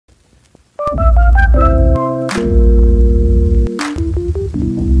Bye,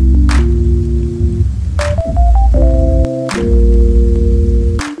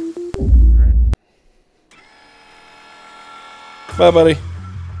 buddy.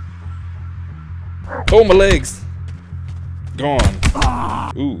 Oh, my legs. Gone.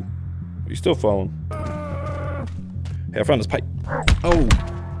 Ooh. You still falling. Hey, I found this pipe. Oh.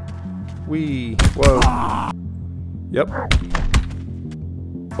 Wee. Whoa. Yep.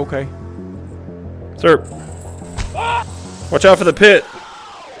 Okay. Sir. Watch out for the pit.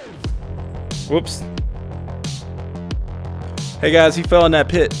 Whoops. Hey, guys, he fell in that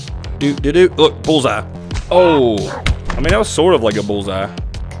pit. Look, bullseye. Oh. I mean, that was sort of like a bullseye.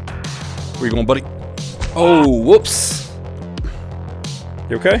 Where you going, buddy? Oh, whoops.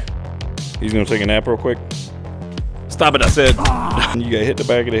 You okay? He's gonna take a nap real quick. Stop it, I said. You got hit the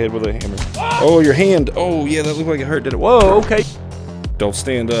back of the head with a hammer. Oh, your hand. Oh, yeah, that looked like it hurt, did it? Whoa, okay. Don't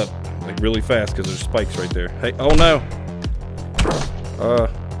stand up like really fast because there's spikes right there. Hey, oh no.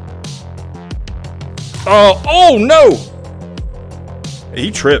 Oh no. He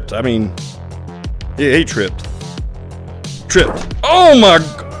tripped. I mean, yeah, he tripped. Oh my.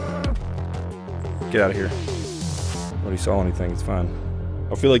 Get out of here. Nobody saw anything. It's fine.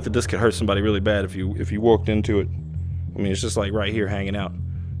 I feel like this could hurt somebody really bad if you walked into it. I mean, it's just like right here hanging out.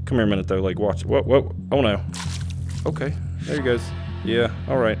 Come here a minute though. Like watch. What? Oh no. Okay. There he goes. Yeah.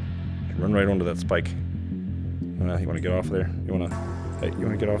 All right. Run right onto that spike. You want to get off there? You want to? Hey, you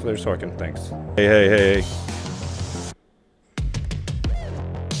want to get off there so I can? Thanks. Hey.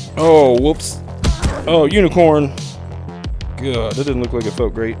 Oh, whoops. Oh, unicorn. God, that didn't look like it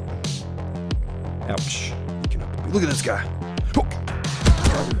felt great. Ouch. Look at this guy.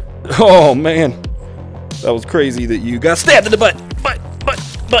 Oh, man. That was crazy that you got stabbed in the butt. Butt.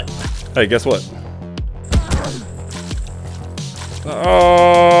 Hey, guess what?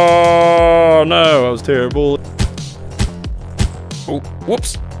 Oh, no. That was terrible. Oh,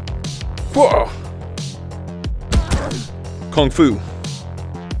 whoops. Whoa. Kung Fu.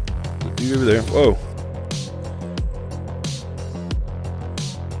 You over there. Whoa.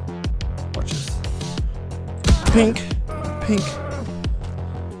 Watch this. Pink.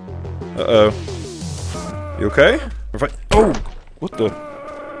 Uh-oh. You okay? Oh! What the?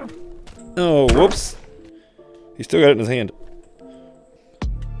 Oh, whoops. He still got it in his hand.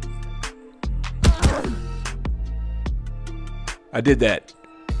 I did that.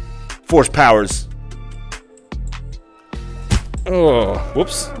 Force powers. Oh,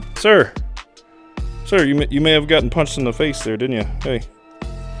 whoops. Sir, you may have gotten punched in the face there, didn't you? Hey.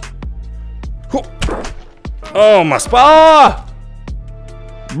 Oh, my spa!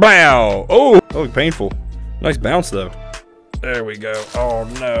 Bow! Oh, that looked painful. Nice bounce, though. There we go. Oh,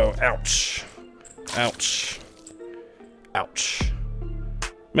 no. Ouch.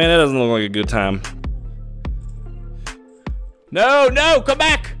 Man, that doesn't look like a good time. No, come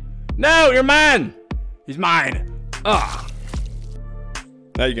back! No, you're mine! He's mine. Ah.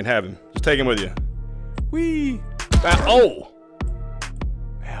 Now you can have him. Just take him with you. Whee! Oh!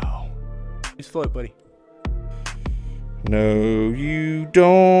 Ow. Just float, buddy. No, you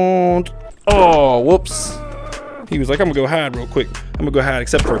don't. Oh, whoops. He was like, I'm gonna go hide real quick. I'm gonna go hide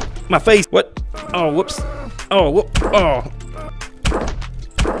except for my face. What? Oh, whoops. Oh, whoop.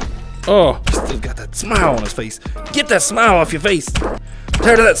 Oh, he still got that smile on his face. Get that smile off your face.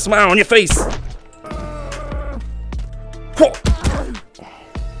 Tired of that smile on your face.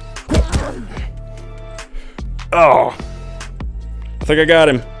 Oh, I think I got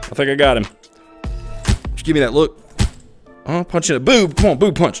him. Just give me that look. Punch in a boob. Come on,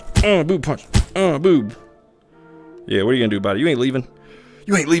 boob punch. Boob punch. Boob. Yeah, what are you gonna do about it? You ain't leaving.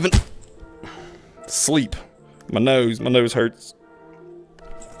 Sleep. My nose hurts.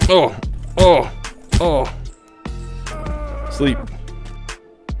 Oh. Sleep.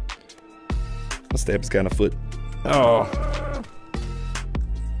 I stabbed this guy in the foot. Oh,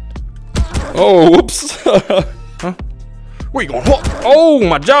 whoops. Huh? Where you going? Oh,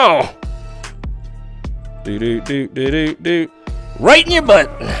 my jaw. Do. Right in your butt.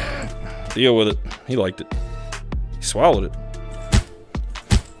 Deal with it. He liked it. He swallowed it.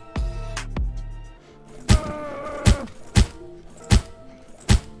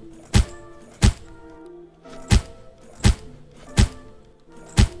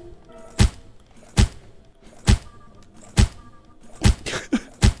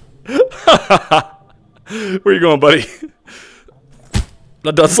 Where you going, buddy?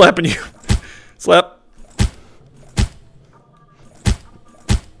 Not done slapping you. Slap.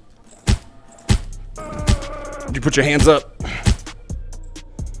 Did you put your hands up?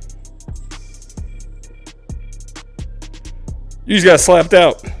 You just got slapped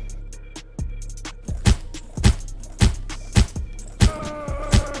out.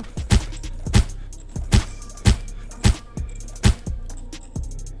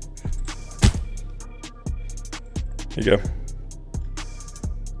 Here you go.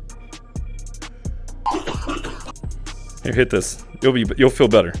 Here, hit this. You'll feel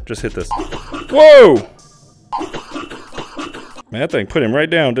better. Just hit this. Whoa! Man, that thing put him right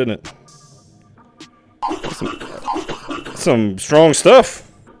down, didn't it? Some strong stuff.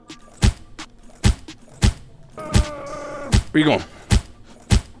 Where you going?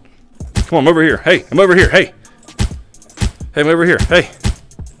 Come on, I'm over here. Hey, I'm over here. Hey. Hey, I'm over here. Hey.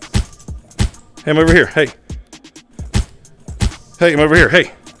 Hey, I'm over here. Hey. Hey, I'm over here.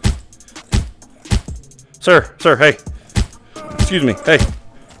 Hey. Sir, hey. Excuse me. Hey.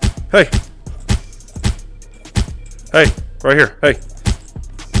 Hey. Hey, right here. Hey.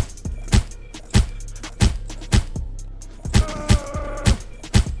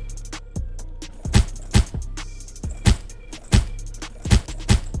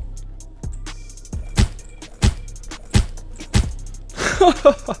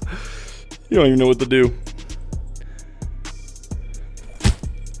 You don't even know what to do.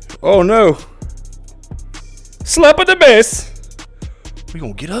 Oh no. Slap at the base. We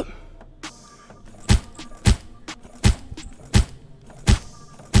gonna get up?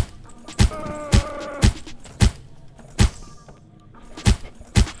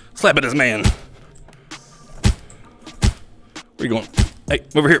 Slap at this man. Where you going? Hey,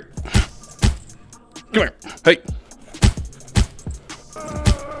 over here. Come here. Hey.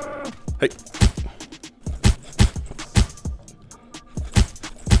 Hey.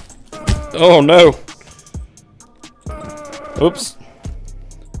 Oh no. Oops.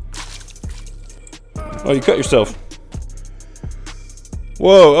 Oh, you cut yourself.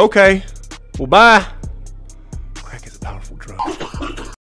 Whoa, okay. Well, bye.